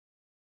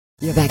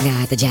You're back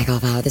now at the Jack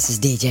Off Hour. This is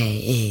DJ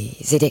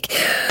Easy Dick.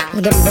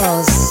 On them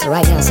balls,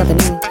 right now something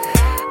new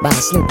by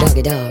Snoop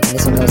Doggy Dogg. And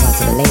this one goes out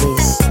to the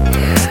ladies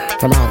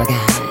from all the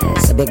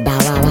guys. A big bow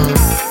wow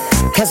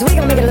wow. Cause we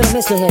gonna make it a little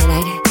mystery here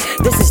tonight.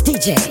 This is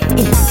DJ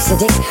Easy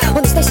Dick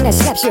on the station that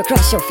slaps you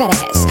across your fat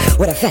ass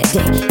with a fat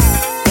dick.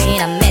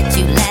 When I met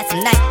you last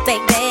night,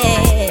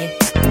 baby,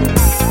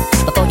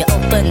 before you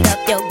opened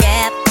up your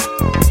gap,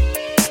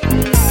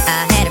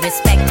 I had a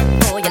respect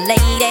for your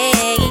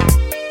lady,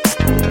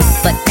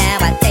 but now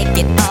I take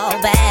it all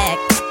back.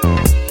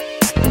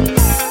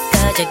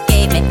 Cause you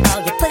gave me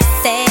all your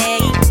pussy,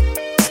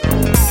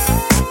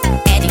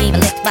 and you even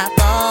licked my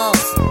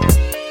balls.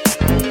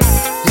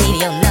 Leave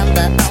your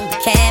number on the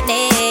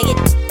cabinet,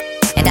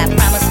 and I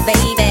promise,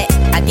 baby,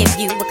 I'll give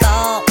you a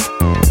call.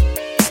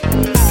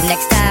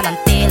 Next time I'm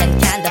feeling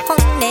kinda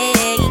horny,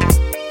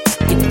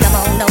 you can come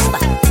on over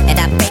and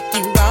I'll break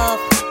you off.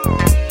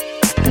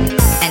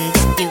 And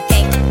if you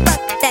can't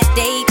fuck that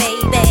day,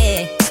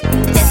 baby,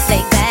 just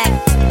lay back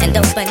and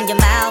open your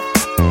mouth.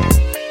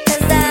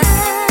 Cause I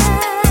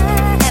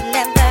have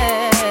never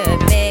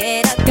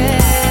met a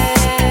girl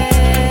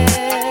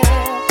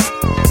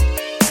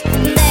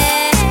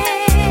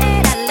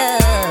that I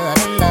love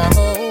in the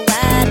whole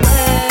wide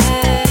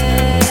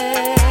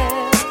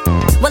world.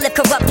 Well, if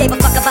corrupt gave a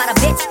fuck about a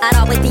bitch, I'd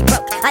always be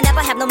broke. I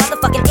never have no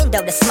motherfucking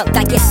endo to smoke.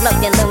 I get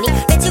smoked and loony.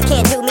 Bitch, you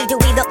can't do me. Do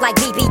we look like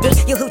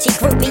BBD? You hoochie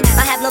groupie.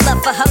 I have no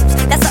love for hoes.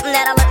 That's something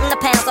that I learned in the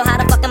pound. So how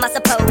the fuck am I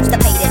supposed to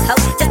pay this hoe?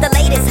 Just the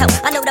latest hoe.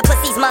 I know the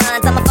pussy's mine.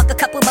 I'ma fuck a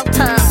couple more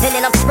times and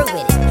then I'm through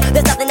with it.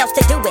 There's nothing else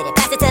to do with it.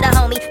 Pass it to the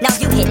homie. Now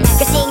you hit it.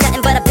 Cause she ain't nothing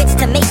but a bitch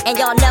to me. And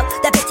y'all know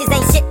that bitches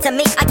ain't shit to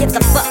me. I gives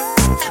a fuck.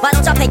 Why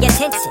don't y'all pay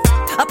attention?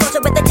 Approach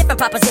her with a different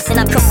proposition.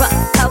 I'm corrupt,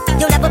 ho.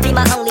 You'll never be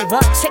my only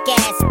one. Trick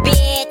ass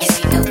bitch. If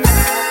you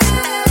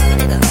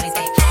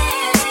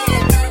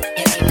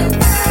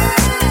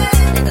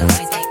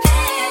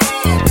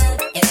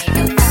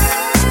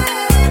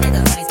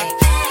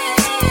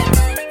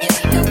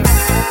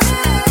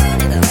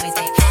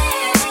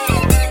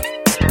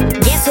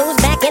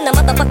know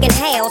motherfucking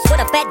house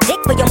with a fat dick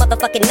for your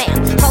motherfucking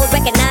mouth. Hoes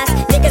recognize,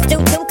 niggas do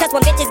too. Cause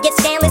when bitches get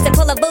scandalous and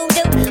pull a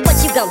voodoo, what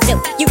you gon'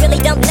 do? You really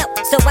don't know.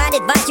 So I'd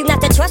advise you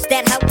not to trust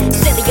that hoe.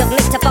 Silly of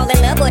me to fall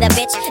in love with a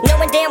bitch,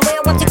 knowing damn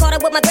well once you caught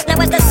up with my grip. Now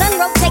as the sun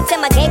rotates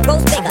and my game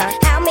grows bigger,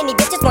 how many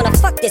bitches wanna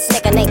fuck this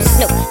nigga named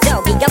Snoop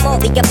Doggy? I'm all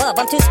the above.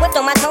 I'm too swift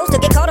on my toes to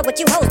get caught up with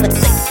you hoes. But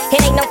see, it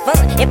ain't no fun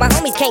if my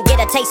homies can't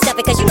get a taste of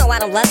it. Cause you know I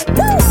don't love it.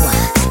 Woo!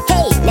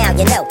 Hey, now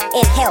you know.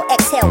 Inhale,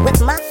 exhale with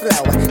my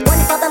flow.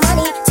 One for the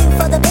money, two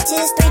for the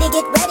bitches, three to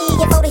get ready,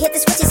 and four to hit the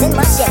switches in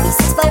my Chevy.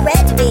 6-4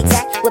 red to be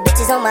exact, with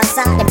bitches on my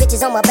side and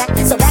bitches on my back.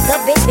 So back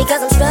up, bitch,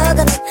 because I'm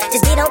struggling.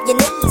 Just get on your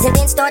knees and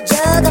then start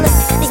juggling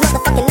these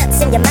motherfucking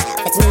nuts in your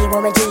mouth. It's me,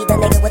 Warren G, the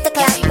nigga with the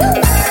clout.